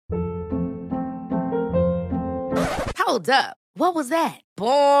Hold up. What was that?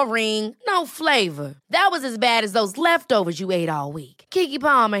 Boring. No flavor. That was as bad as those leftovers you ate all week. Keke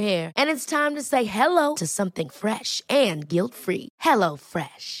Palmer here, and it's time to say hello to something fresh and guilt-free. Hello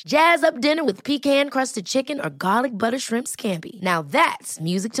Fresh. Jazz up dinner with pecan-crusted chicken or garlic butter shrimp scampi. Now that's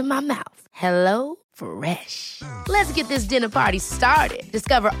music to my mouth. Hello Fresh. Let's get this dinner party started.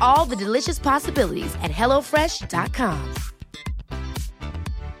 Discover all the delicious possibilities at hellofresh.com.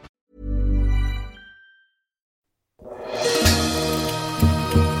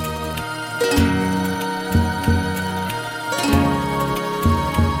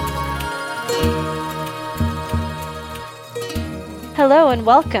 Hello and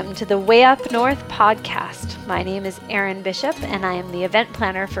welcome to the Way Up North podcast. My name is Erin Bishop and I am the event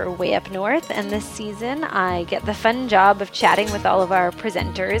planner for Way Up North, and this season I get the fun job of chatting with all of our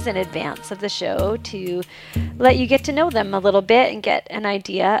presenters in advance of the show to let you get to know them a little bit and get an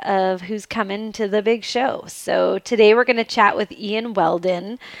idea of who's coming to the big show. So today we're going to chat with Ian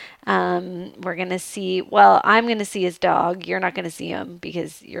Weldon. We're going to see, I'm going to see his dog. You're not going to see him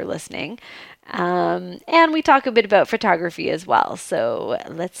because you're listening. And we talk a bit about photography as well. So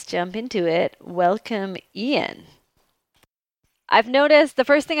let's jump into it. Welcome, Ian. I've noticed, the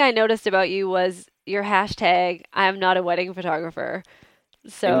first thing I noticed about you was your hashtag, I'm not a wedding photographer.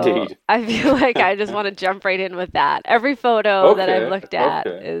 So Indeed. I feel like I just want to jump right in with that. Every photo that I've looked at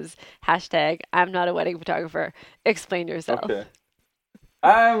is hashtag, I'm not a wedding photographer. Explain yourself. Okay.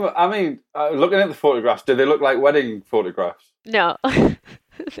 Looking at the photographs, do they look like wedding photographs? No.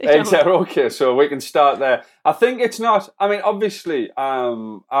 Okay, so we can start there. I think it's not. I mean, obviously,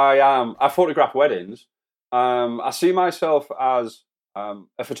 I photograph weddings. I see myself as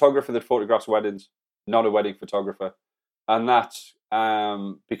a photographer that photographs weddings, not a wedding photographer, and that's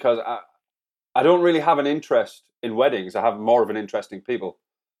because I don't really have an interest in weddings. I have more of an interest in people,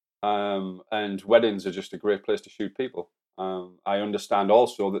 and weddings are just a great place to shoot people. I understand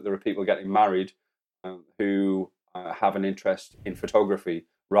also that there are people getting married who have an interest in photography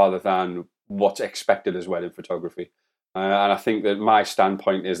rather than what's expected as wedding photography. And I think that my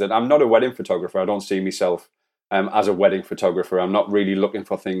standpoint is that I'm not a wedding photographer. I don't see myself as a wedding photographer. I'm not really looking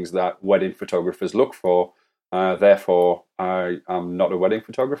for things that wedding photographers look for. Therefore, I am not a wedding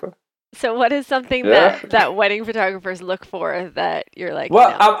photographer. So what is something that wedding photographers look for that you're like,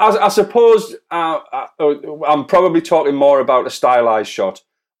 well, no? I suppose I'm probably talking more about a stylized shot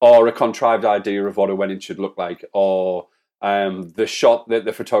or a contrived idea of what a wedding should look like, or the shot that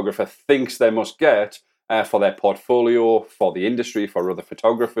the photographer thinks they must get for their portfolio, for the industry, for other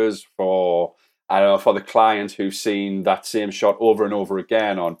photographers, for the client who's seen that same shot over and over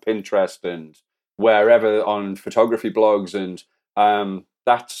again on Pinterest and wherever on photography blogs. And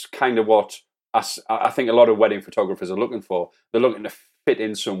that's kind of what I think a lot of wedding photographers are looking for. They're looking to fit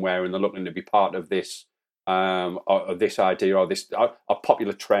in somewhere, and they're looking to be part of this or this idea or this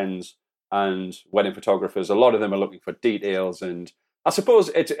popular trends. And wedding photographers, a lot of them are looking for details, and I suppose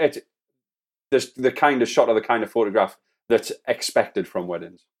it's the kind of shot or the kind of photograph that's expected from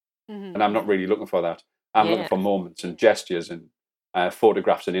weddings. Mm-hmm. And I'm not really looking for that. I'm looking for moments and gestures and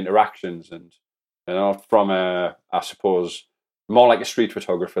photographs and interactions, and from I suppose more like a street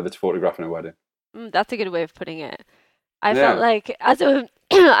photographer that's photographing a wedding. That's a good way of putting it. I felt like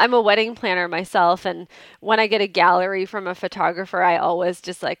I'm a wedding planner myself, and when I get a gallery from a photographer, I always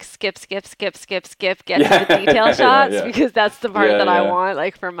just like skip, get to the detail shots because that's the part that I want,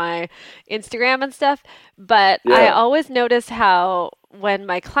 like for my Instagram and stuff. But I always notice how when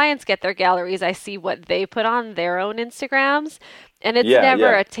my clients get their galleries, I see what they put on their own Instagrams, and it's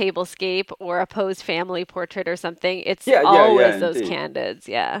never a tablescape or a posed family portrait or something. It's always those candids.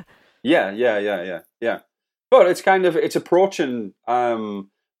 Yeah. But it's approaching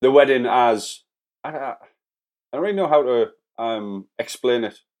the wedding as I don't really know how to explain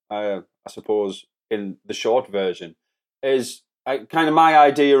it. I suppose in the short version is kind of my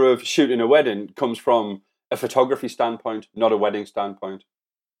idea of shooting a wedding comes from a photography standpoint, not a wedding standpoint.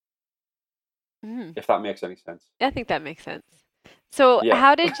 If that makes any sense. I think that makes sense. So,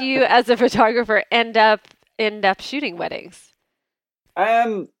 how did you, as a photographer, end up shooting weddings?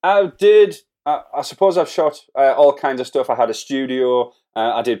 I did. I suppose I've shot all kinds of stuff. I had a studio.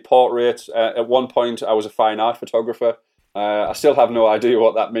 I did portraits. At one point, I was a fine art photographer. I still have no idea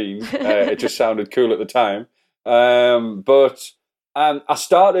what that means. It just sounded cool at the time. But I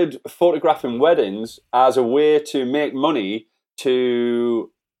started photographing weddings as a way to make money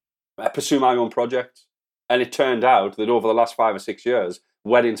to pursue my own projects. And it turned out that over the last 5 or 6 years,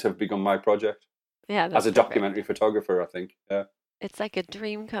 weddings have become my project. Yeah, as a documentary photographer, I think. Yeah. It's like a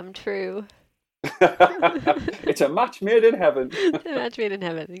dream come true. It's a match made in heaven. A match made in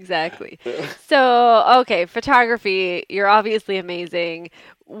heaven, exactly. So, okay, photography, you're obviously amazing.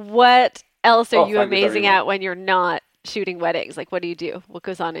 What else are you Thank you very amazing much. at when you're not shooting weddings? Like, what do you do? What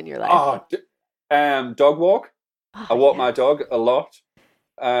goes on in your life? Dog walk. Oh, I walk yeah. my dog a lot.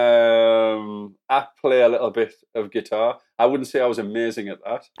 I play a little bit of guitar. I wouldn't say I was amazing at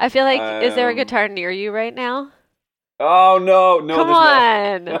that. I feel like, is there a Um, guitar near you right now? Oh no, Come there's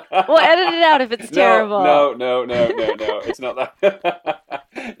on. not. We'll edit it out if it's terrible. No. It's not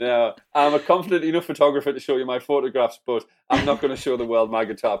that. No, I'm a confident enough photographer to show you my photographs, but I'm not going to show the world my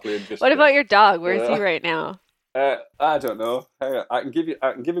guitar playing. What about your dog? Where is he right now? I don't know. Hey, I can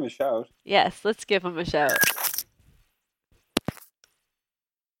give him a shout. Yes, let's give him a shout.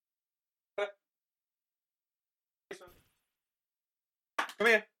 Come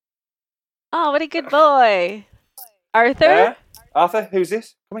here. Oh, what a good boy. Arthur? Arthur, who's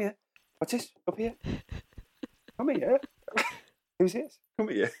this? Come here. What's this? Up here. Come here. Who's this? Come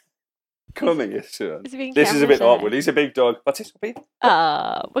here. Come here, son. This is a bit shy. awkward. He's a big dog. What's this? Up here.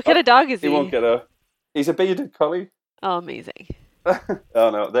 What kind of dog is he? He won't get a... He's a bearded collie. Oh, amazing. Oh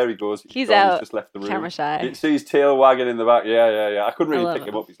no, there he goes. He's gone. out. He's just left the room. Camera shy. You see his tail wagging in the back. Yeah. I couldn't really pick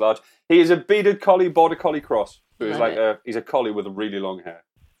him up. He's large. He is a bearded collie, border collie cross. So he's a collie with a really long hair.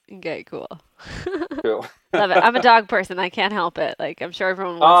 Okay, cool. Cool. Love it. I'm a dog person. I can't help it. Like, I'm sure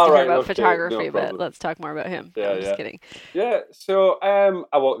everyone wants to hear about photography, but let's talk more about him. Yeah, I'm just kidding. Yeah, so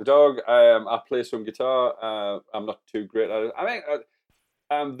I walk the dog. I play some guitar. I'm not too great at it. I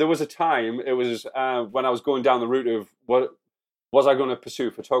mean, there was a time, it was when I was going down the route of was I going to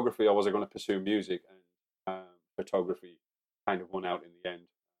pursue photography or was I going to pursue music? And photography kind of won out in the end.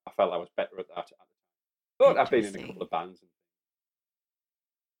 I felt I was better at that at the time. But I've been in a couple of bands and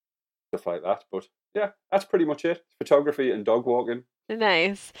stuff like that. But yeah, that's pretty much it. Photography and dog walking.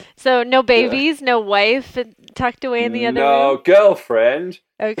 Nice. So no babies, no wife tucked away in the other room? No, girlfriend.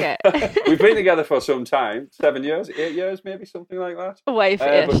 Okay. We've been together for some time. 7 years, 8 years, maybe, something like that.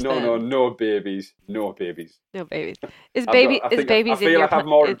 Wife-ish. But no babies. No babies. No babies. Is babies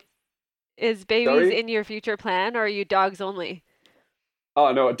in your future plan, or are you dogs only?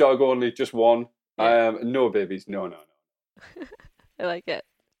 Oh no, dog only, just one. Yeah. No babies. No. I like it.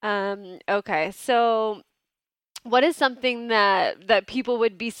 Okay, so what is something that people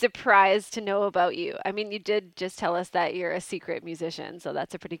would be surprised to know about you? I mean, you did just tell us that you're a secret musician, so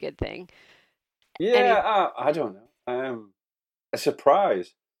that's a pretty good thing. Yeah, I don't know. A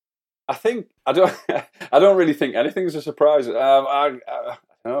surprise. I don't really think anything's a surprise. I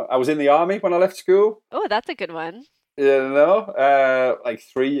was in the army when I left school. Oh, that's a good one. Like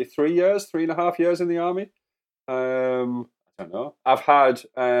 3.5 years in the army. I don't know. I've had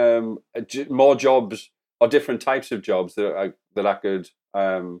more jobs or different types of jobs that I could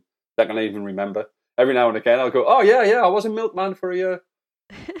that I can even remember. Every now and again, I'll go, "Oh yeah, I was a milkman for a year."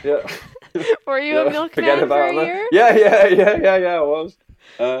 Yeah. Were you a milkman for a year? Yeah. I was.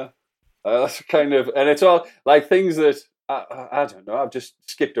 That's kind of, and it's all like things that I don't know. I've just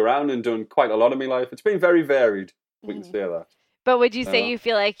skipped around and done quite a lot of my life. It's been very varied. We can say that. But would you say you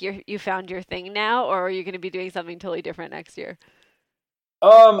feel like you found your thing now, or are you going to be doing something totally different next year?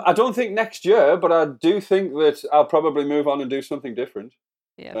 I don't think next year, but I do think that I'll probably move on and do something different.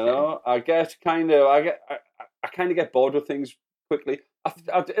 Yeah. I kind of get bored with things quickly.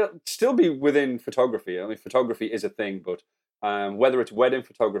 It'll still be within photography. I mean, photography is a thing, but whether it's wedding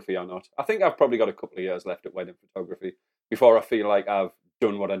photography or not, I think I've probably got a couple of years left at wedding photography before I feel like I've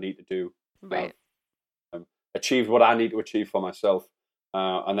done what I need to do. Right. Achieved what I need to achieve for myself,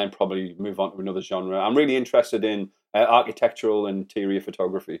 and then probably move on to another genre. I'm really interested in architectural and interior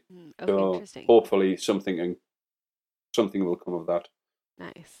photography. So interesting. Hopefully something will come of that.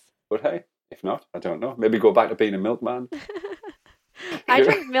 Nice. But hey, if not, I don't know. Maybe go back to being a milkman. I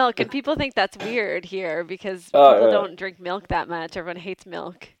drink milk, and people think that's weird here because people don't drink milk that much. Everyone hates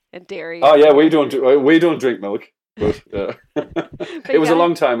milk and dairy. Oh yeah, we don't drink milk. But, it was a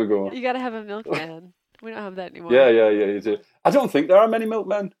long time ago. You got to have a milkman. We don't have that anymore. Yeah, you do. I don't think there are many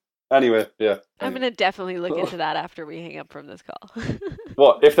milkmen. Anyway, yeah. I'm going to definitely look into that after we hang up from this call.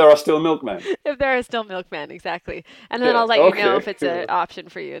 What, if there are still milkmen? If there are still milkmen, exactly. And then I'll let you know if it's an option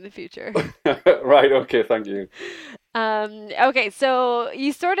for you in the future. Right, okay, thank you. Okay, so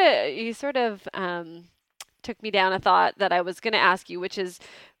you sort of took me down a thought that I was going to ask you, which is,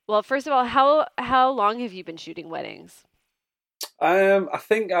 well, first of all, how long have you been shooting weddings? I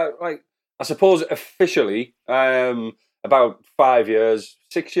think I suppose officially about 5 years,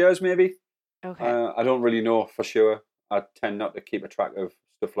 6 years maybe. Okay. I don't really know for sure. I tend not to keep a track of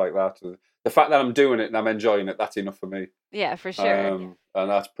stuff like that. the fact that I'm doing it and I'm enjoying it, that's enough for me. Yeah, for sure. And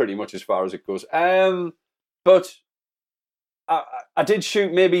that's pretty much as far as it goes. But I did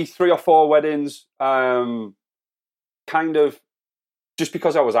shoot maybe 3 or 4 weddings, kind of just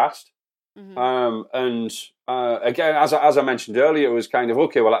because I was asked. And again, as I mentioned earlier, it was kind of,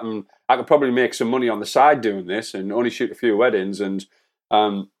 okay, well, I could probably make some money on the side doing this and only shoot a few weddings, and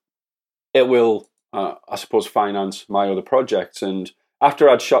it will, I suppose, finance my other projects. And after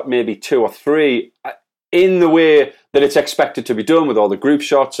I'd shot maybe 2 or 3, in the way that it's expected to be done, with all the group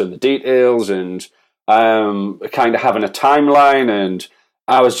shots and the details and kind of having a timeline, and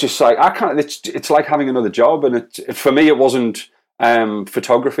I was just like, I can't. It's like having another job, and for me, it wasn't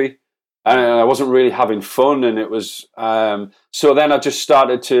photography, and I wasn't really having fun, and it was. So then I just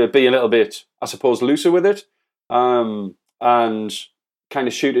started to be a little bit, I suppose, looser with it, and kind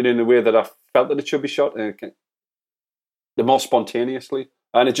of shoot it in the way that I felt that it should be shot, the more spontaneously,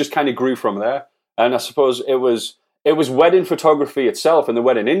 and it just kind of grew from there. And I suppose it was wedding photography itself and the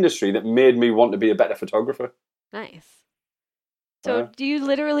wedding industry that made me want to be a better photographer. Nice. So do you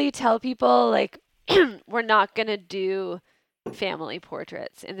literally tell people, like, we're not going to do family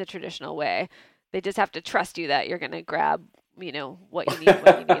portraits in the traditional way? They just have to trust you that you're going to grab, what you need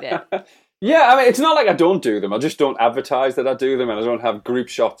when you need it. Yeah, I mean, it's not like I don't do them. I just don't advertise that I do them, and I don't have group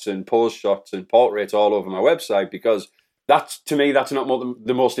shots and pose shots and portraits all over my website, because to me, that's not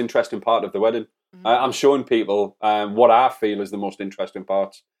the most interesting part of the wedding. I'm showing people what I feel is the most interesting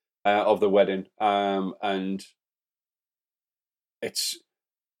part of the wedding, and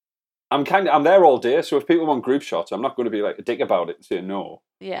I'm there all day. So if people want group shots, I'm not going to be like a dick about it and say no.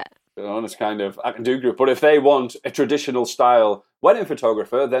 Yeah. It's kind of, I can do group, but if they want a traditional style wedding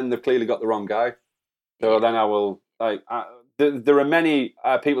photographer, then they've clearly got the wrong guy. So then I will there are many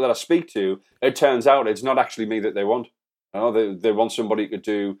people that I speak to. It turns out it's not actually me that they want. They want somebody who could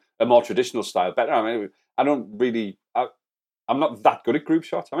do a more traditional style better. I mean, I'm not that good at group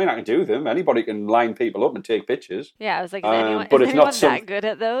shots. I mean, I can do them. Anybody can line people up and take pictures. Yeah, I was like, is anyone that good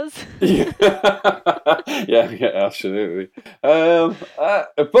at those? yeah, absolutely.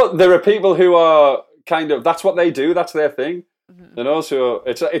 But there are people who are kind of, that's what they do. That's their thing. So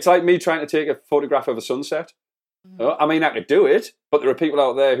it's like me trying to take a photograph of a sunset. I mean, I could do it, but there are people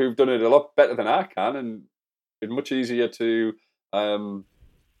out there who've done it a lot better than I can, and it's much easier to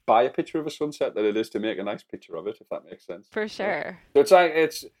buy a picture of a sunset than it is to make a nice picture of it, if that makes sense. For sure. So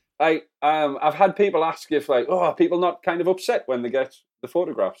it's like I've had people ask if are people not kind of upset when they get the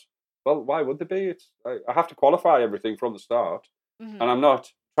photographs? Well, why would they be? I have to qualify everything from the start, and I'm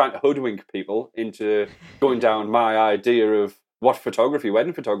not trying to hoodwink people into going down my idea of what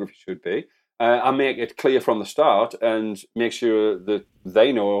wedding photography should be. I make it clear from the start and make sure that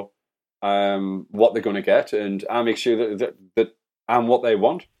they know what they're going to get, and I make sure that I'm what they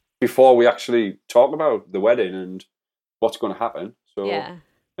want before we actually talk about the wedding and what's going to happen. So yeah.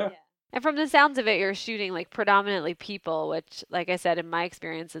 And from the sounds of it, you're shooting like predominantly people, which, like I said, in my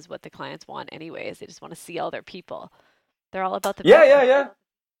experience, is what the clients want anyways. They just want to see all their people. They're all about the people.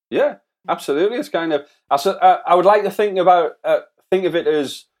 Yeah, absolutely. It's kind of, I would like to think of it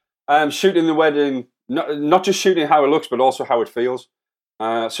as shooting the wedding, not just shooting how it looks, but also how it feels.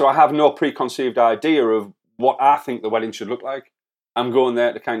 So I have no preconceived idea of what I think the wedding should look like. I'm going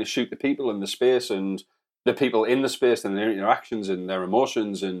there to kind of shoot the people and the space and the people in the space and their interactions and their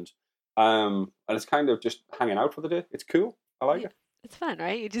emotions, and it's kind of just hanging out for the day. It's cool. I like it. It's fun,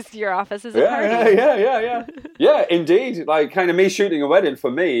 right? Your office is a party. Yeah. Yeah, indeed. Like, kind of me shooting a wedding,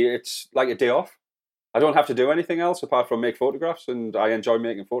 for me, it's like a day off. I don't have to do anything else apart from make photographs, and I enjoy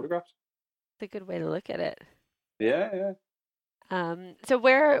making photographs. It's a good way to look at it. Yeah. So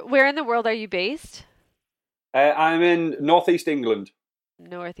where in the world are you based? I'm in Northeast England.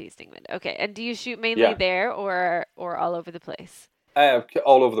 Northeast England. Okay. And do you shoot mainly there or all over the place?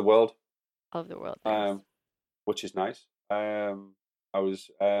 All over the world. All over the world. Nice. Which is nice. I'm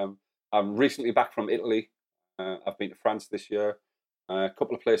recently back from Italy. I've been to France this year. A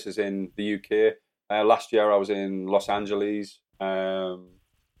couple of places in the UK. Last year I was in Los Angeles.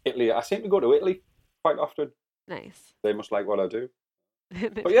 Italy. I seem to go to Italy quite often. Nice. They must like what I do.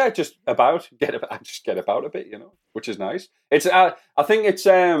 But yeah, just get about a bit, which is nice. It's I think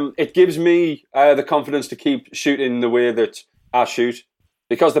it gives me the confidence to keep shooting the way that I shoot,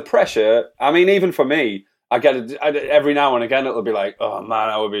 because the pressure, I mean, even for me, I get it every now and again. It'll be like, oh man,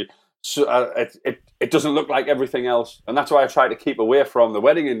 I would be. So, it doesn't look like everything else, and that's why I try to keep away from the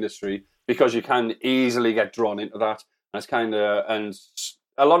wedding industry, because you can easily get drawn into that. And it's kind of, and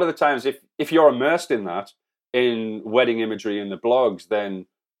a lot of the times, if you're immersed in that, in wedding imagery in the blogs, then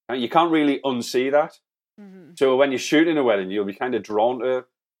you can't really unsee that. So when you're shooting a wedding, you'll be kind of drawn to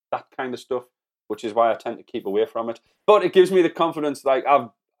that kind of stuff, which is why I tend to keep away from it. But it gives me the confidence, like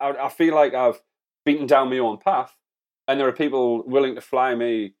I feel like I've beaten down my own path, and there are people willing to fly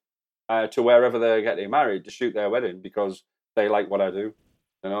me to wherever they're getting married to shoot their wedding because they like what I do,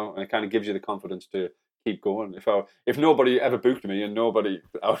 and it kind of gives you the confidence to keep going. If nobody ever booked me and nobody,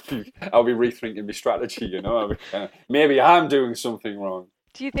 I'll be rethinking my strategy. Maybe I'm doing something wrong.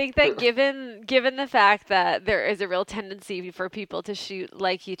 Do you think that given the fact that there is a real tendency for people to shoot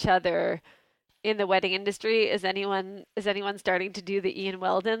like each other in the wedding industry, is anyone starting to do the Ian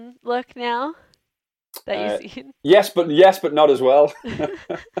Weldon look now that you've seen? Yes, but not as well.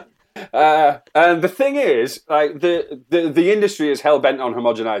 And the thing is, like the industry is hell bent on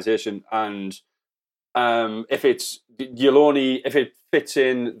homogenization, and if it fits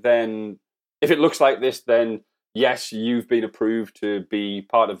in, then if it looks like this, then yes, you've been approved to be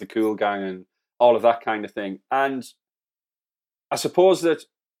part of the cool gang and all of that kind of thing. And I suppose that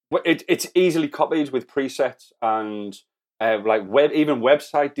it's easily copied with presets and even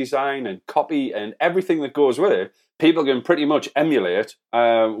website design and copy and everything that goes with it. People can pretty much emulate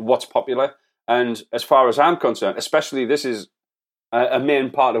what's popular. And as far as I'm concerned, especially this is a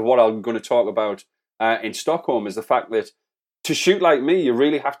main part of what I'm going to talk about in Stockholm, is the fact that to shoot like me, you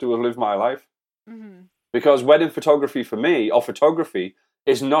really have to have lived my life. Mm-hmm. Because wedding photography for me, or photography,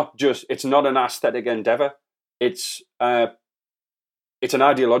 it's not an aesthetic endeavor. It's an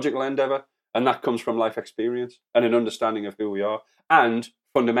ideological endeavor, and that comes from life experience and an understanding of who we are, and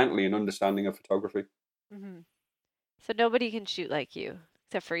fundamentally an understanding of photography. Mm-hmm. So nobody can shoot like you,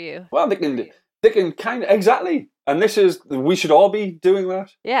 except for you. Well, they can kind of, exactly. And we should all be doing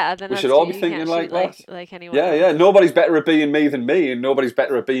that. Yeah, then we should all be thinking like that. Like anyone else. Yeah. Nobody's better at being me than me, and nobody's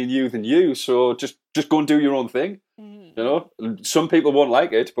better at being you than you. So just go and do your own thing. Mm-hmm. Some people won't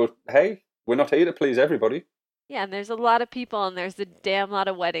like it, but hey, we're not here to please everybody. Yeah, and there's a lot of people, and there's a damn lot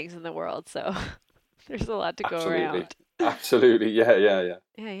of weddings in the world, so there's a lot to go around. Absolutely, yeah.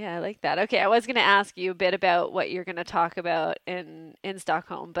 Yeah, I like that. Okay, I was going to ask you a bit about what you're going to talk about in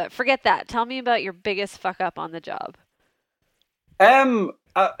Stockholm, but forget that. Tell me about your biggest fuck up on the job.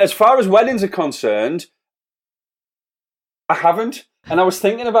 As far as weddings are concerned, I haven't. And I was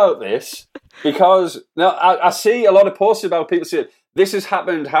thinking about this because now I see a lot of posts about people saying, this has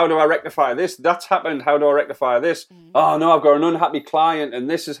happened, how do I rectify this? That's happened, how do I rectify this? Mm-hmm. Oh no, I've got an unhappy client and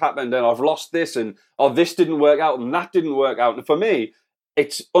this has happened and I've lost this and this didn't work out and that didn't work out. And for me,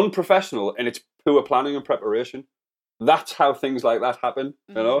 it's unprofessional and it's poor planning and preparation. That's how things like that happen,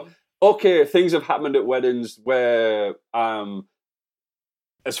 Mm-hmm. Okay, things have happened at weddings where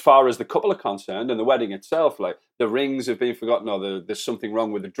as far as the couple are concerned and the wedding itself, like the rings have been forgotten or there's something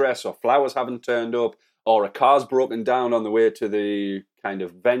wrong with the dress or flowers haven't turned up or a car's broken down on the way to the kind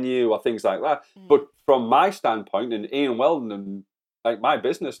of venue or things like that. Mm. But from my standpoint and Ian Weldon and like my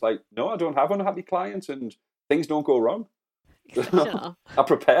business, like, no, I don't have unhappy clients and things don't go wrong. I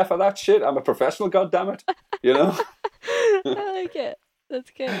prepare for that shit. I'm a professional, goddammit. I like it.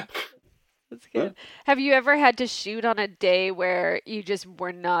 That's good. That's good. Yeah. Have you ever had to shoot on a day where you just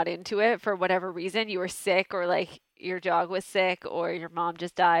were not into it for whatever reason? You were sick or like your dog was sick or your mom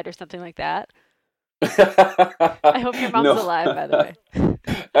just died or something like that? I hope your mom's alive, by the way.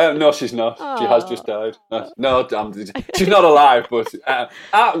 No, she's not. Aww. She has just died. No, she's not alive. But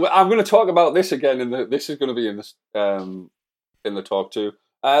I'm going to talk about this again. This is going to be in the talk too.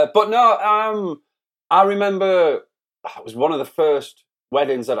 But no, I remember it was one of the first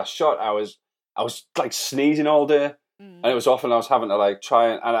weddings that I shot. I was like sneezing all day, and it was often I was having to like try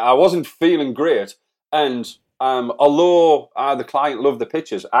and I wasn't feeling great. And although the client loved the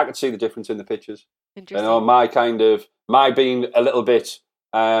pictures, I could see the difference in the pictures. Interesting. My being a little bit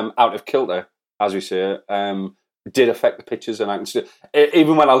out of kilter, as we say, did affect the pictures, and I can see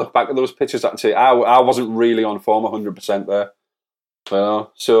even when I look back at those pictures, I can see I wasn't really on form 100% there.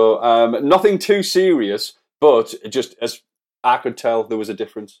 So nothing too serious, but just as I could tell, there was a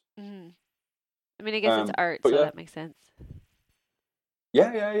difference. Mm-hmm. I mean, I guess it's art, so that makes sense.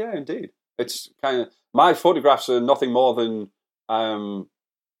 Yeah, indeed. It's kind of my photographs are nothing more than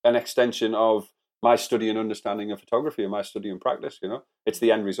an extension of my study and understanding of photography and my study and practice. It's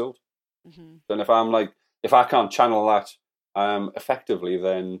the end result. Mm-hmm. And if I can't channel that effectively,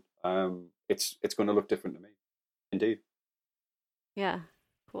 then it's going to look different to me. Indeed. Yeah,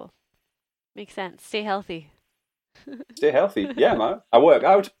 cool. Makes sense. Stay healthy. Stay healthy. Yeah, man. I work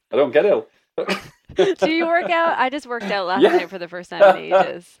out. I don't get ill. Do you work out? I just worked out last night for the first time in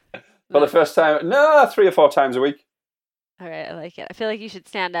ages. For the first time? No, 3 or 4 times a week. All right, I like it. I feel like you should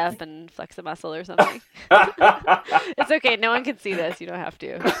stand up and flex a muscle or something. It's okay. No one can see this. You don't have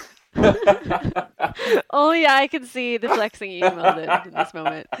to. Only I can see the flexing you, Weldon, in this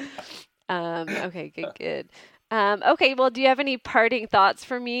moment. Okay, good. Okay, well, do you have any parting thoughts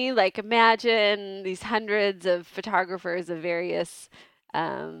for me? Like, imagine these hundreds of photographers of various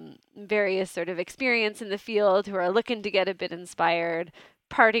sort of experience in the field who are looking to get a bit inspired.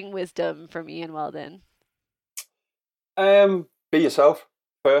 Parting wisdom from Ian Weldon. Be yourself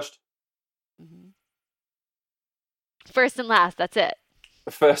first. Mm-hmm. First and last, that's it.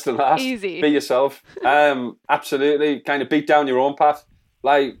 First and last. Easy. Be yourself. Absolutely. Kind of beat down your own path.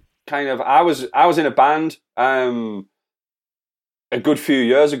 Like, kind of, I was in a band a good few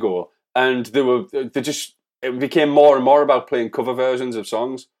years ago, and it became more and more about playing cover versions of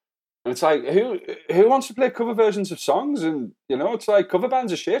songs. And it's like, who wants to play cover versions of songs? And, it's like, cover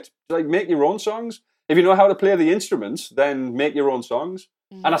bands are shit. It's like, make your own songs. If you know how to play the instruments, then make your own songs.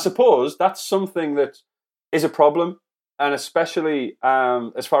 Mm-hmm. And I suppose that's something that is a problem, and especially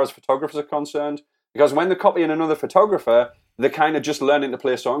as far as photographers are concerned, because when they're copying another photographer, they're kind of just learning to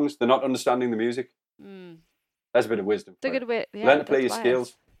play songs. They're not understanding the music. Mm. That's a bit of wisdom. It's a good way. Yeah, learn to play your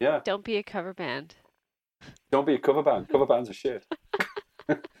skills. Yeah. Don't be a cover band. Don't be a cover band. Cover bands are shit.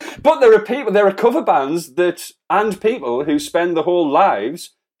 But there are cover bands and people who spend their whole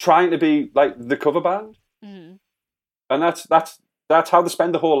lives trying to be like the cover band. Mm-hmm. And that's how they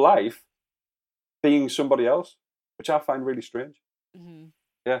spend their whole life, being somebody else, which I find really strange. Mm-hmm.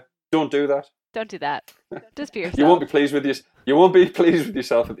 Yeah. Don't do that. Don't do that. Just be yourself. You won't be pleased with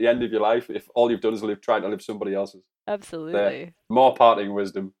yourself at the end of your life if all you've done is try to live somebody else's. Absolutely. More parting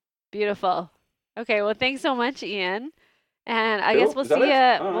wisdom. Beautiful. Okay, well, thanks so much, Ian. And I guess we'll see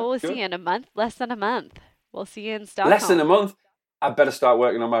you. We'll see you in a month. Less than a month. We'll see you in Stockholm. Less than a month. I better start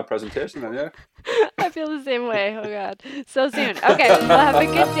working on my presentation then. Yeah. I feel the same way. Oh God, so soon. Okay, well, have a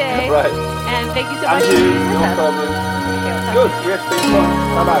good day. Right. And thank you so much for being with us. Problem. Okay, good. Yes, thanks a lot.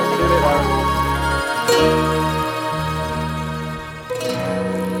 Bye bye. See you later.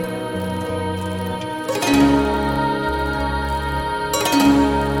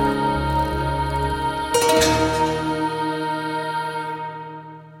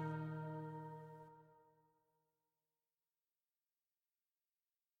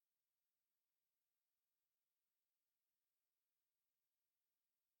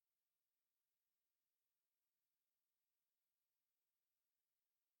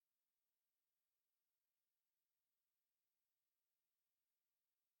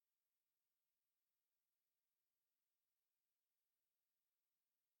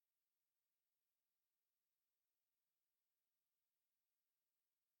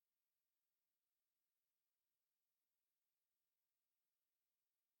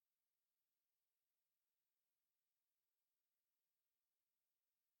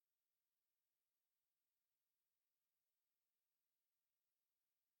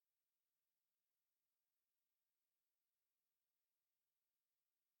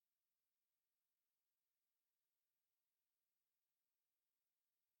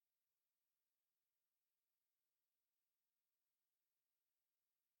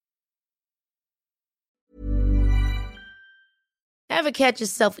 Ever catch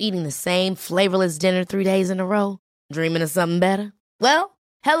yourself eating the same flavorless dinner 3 days in a row? Dreaming of something better? Well,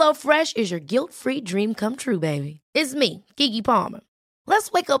 HelloFresh is your guilt-free dream come true, baby. It's me, Keke Palmer.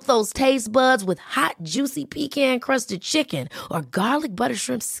 Let's wake up those taste buds with hot, juicy pecan-crusted chicken or garlic butter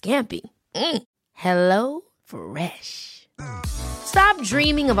shrimp scampi. Hello Fresh. Stop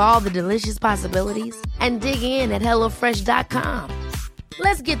dreaming of all the delicious possibilities and dig in at HelloFresh.com.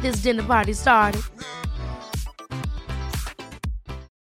 Let's get this dinner party started.